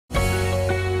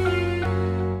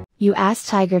You ask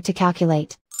Tiger to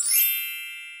calculate.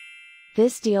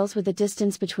 This deals with the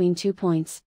distance between 2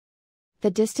 points. The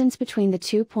distance between the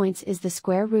 2 points is the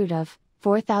square root of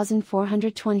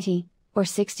 4,420, or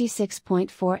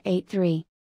 66.483.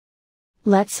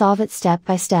 Let's solve it step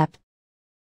by step.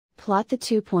 Plot the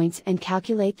 2 points and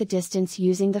calculate the distance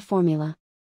using the formula.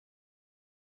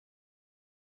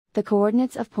 The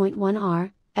coordinates of point 1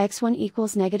 are, x1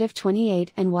 equals -28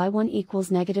 and y1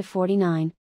 equals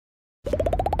 -49.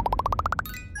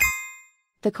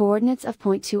 The coordinates of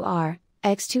point 2 are,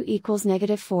 x2 equals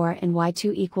 -4 and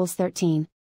y2 equals 13.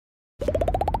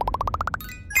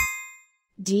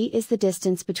 D is the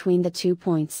distance between the 2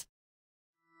 points.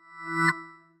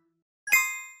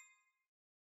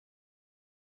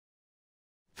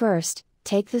 First,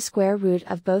 take the square root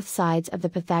of both sides of the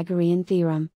Pythagorean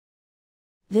theorem.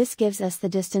 This gives us the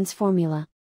distance formula.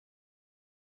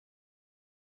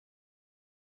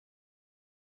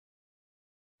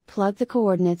 Plug the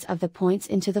coordinates of the points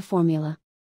into the formula.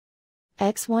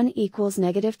 x1 equals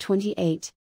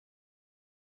 -28.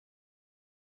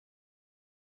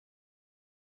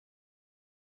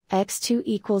 x2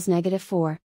 equals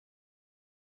 -4.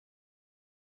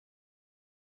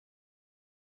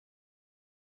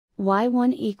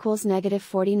 y1 equals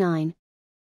 -49.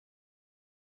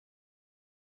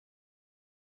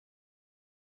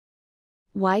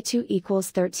 y2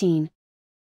 equals 13.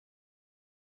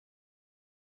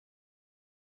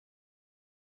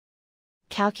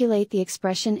 Calculate the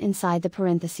expression inside the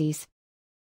parentheses.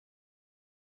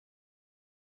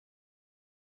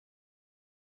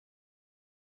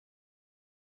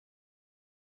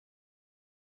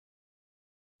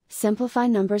 Simplify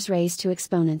numbers raised to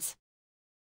exponents.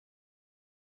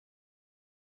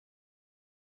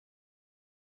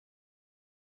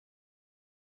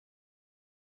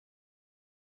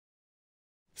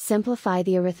 Simplify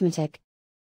the arithmetic.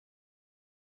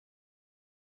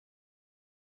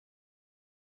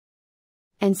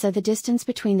 And so the distance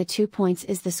between the 2 points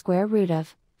is the square root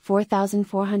of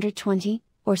 4,420,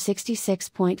 or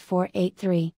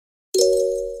 66.483.